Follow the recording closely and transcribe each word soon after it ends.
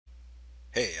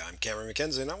I'm Cameron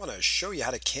McKenzie, and I want to show you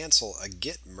how to cancel a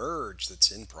git merge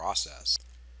that's in process.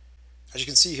 As you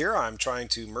can see here, I'm trying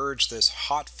to merge this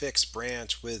hotfix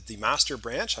branch with the master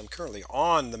branch. I'm currently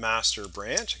on the master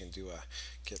branch. I can do a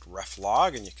git ref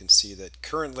log, and you can see that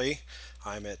currently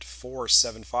I'm at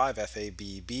 475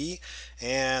 FABB,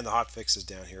 and the hotfix is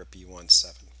down here at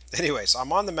B17. Anyway, so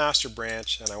I'm on the master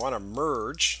branch, and I want to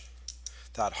merge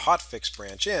that hotfix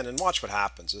branch in, and watch what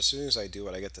happens. As soon as I do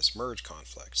it, I get this merge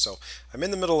conflict. So I'm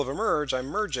in the middle of a merge, I'm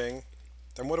merging,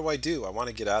 then what do? I want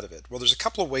to get out of it. Well, there's a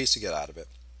couple of ways to get out of it.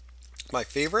 My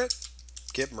favorite,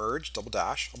 git merge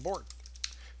 -- abort.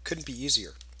 Couldn't be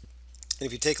easier. And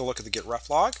if you take a look at the git ref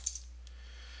log,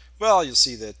 well, you'll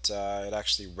see that it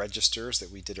actually registers that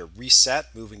we did a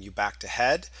reset, moving you back to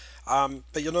head.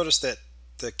 But you'll notice that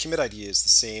the commit ID is the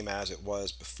same as it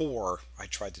was before I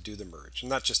tried to do the merge.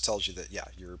 And that just tells you that, yeah,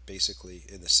 you're basically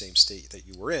in the same state that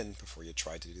you were in before you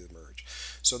tried to do the merge.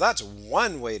 So that's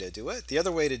one way to do it. The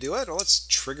other way to do it, well, let's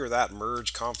trigger that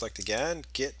merge conflict again.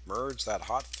 Git merge that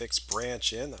hotfix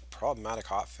branch in, that problematic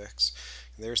hotfix.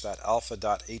 And there's that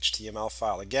alpha.html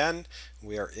file again.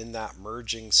 We are in that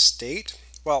merging state.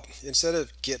 Well, instead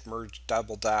of git merge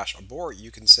 -- abort,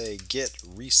 you can say git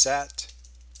reset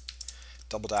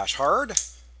 -- hard.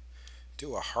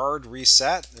 Do a hard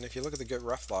reset, and if you look at the git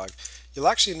ref log, you'll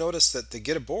actually notice that the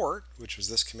git abort, which was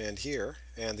this command here,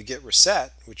 and the git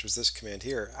reset, which was this command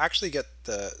here, actually get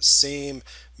the same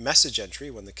message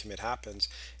entry when the commit happens.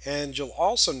 And you'll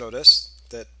also notice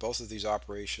that both of these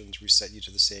operations reset you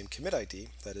to the same commit ID,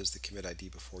 that is the commit ID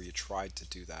before you tried to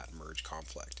do that merge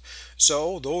conflict.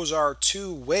 So those are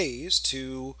two ways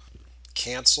to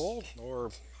cancel,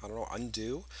 or I don't know,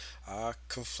 undo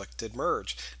conflicted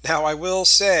merge. Now I will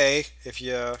say, if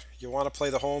you want to play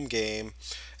the home game,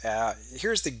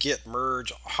 here's the git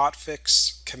merge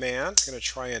hotfix command. I'm going to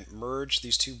try and merge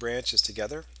these two branches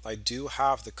together. I do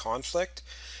have the conflict.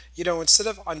 Instead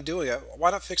of undoing it,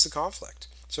 why not fix the conflict?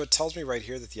 So it tells me right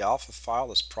here that the alpha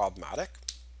file is problematic.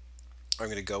 I'm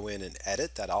going to go in and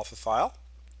edit that alpha file.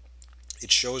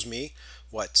 It shows me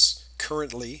what's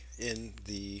currently in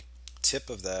the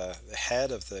tip of the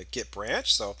head of the git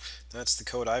branch. So that's the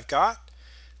code I've got.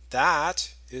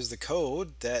 That is the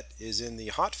code that is in the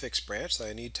hotfix branch that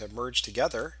I need to merge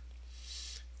together.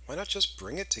 Why not just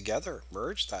bring it together,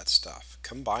 merge that stuff,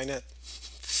 combine it,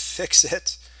 fix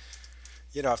it?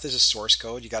 If this is source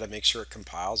code, you got to make sure it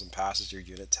compiles and passes your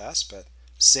unit test, but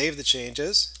save the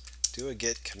changes, do a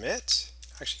git commit.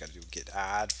 Actually got to do a git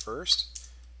add first.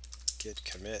 Git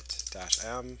commit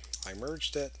 -m, I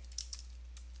merged it.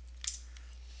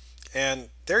 And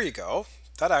there you go.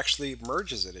 That actually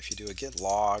merges it. If you do a git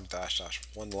log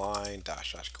 --one-line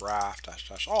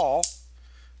 --graph all,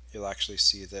 you'll actually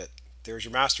see that there's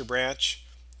your master branch,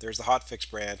 there's the hotfix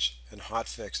branch, and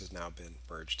hotfix has now been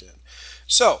merged in.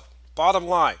 So, bottom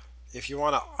line, if you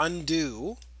want to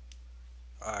undo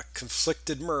a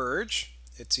conflicted merge,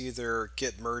 it's either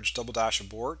git merge --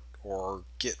 abort or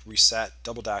git reset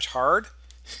 -- hard.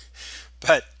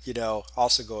 But,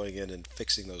 also going in and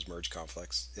fixing those merge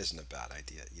conflicts isn't a bad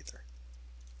idea either.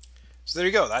 So there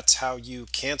you go. That's how you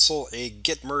cancel a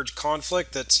git merge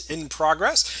conflict that's in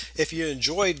progress. If you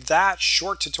enjoyed that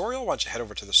short tutorial, why don't you head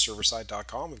over to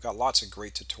theserverside.com. We've got lots of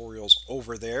great tutorials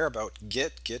over there about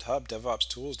Git, GitHub, DevOps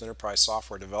tools, and enterprise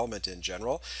software development in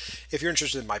general. If you're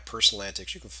interested in my personal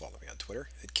antics, you can follow me on Twitter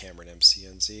at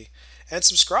CameronMCNZ and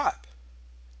subscribe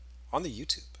on the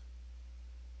YouTube.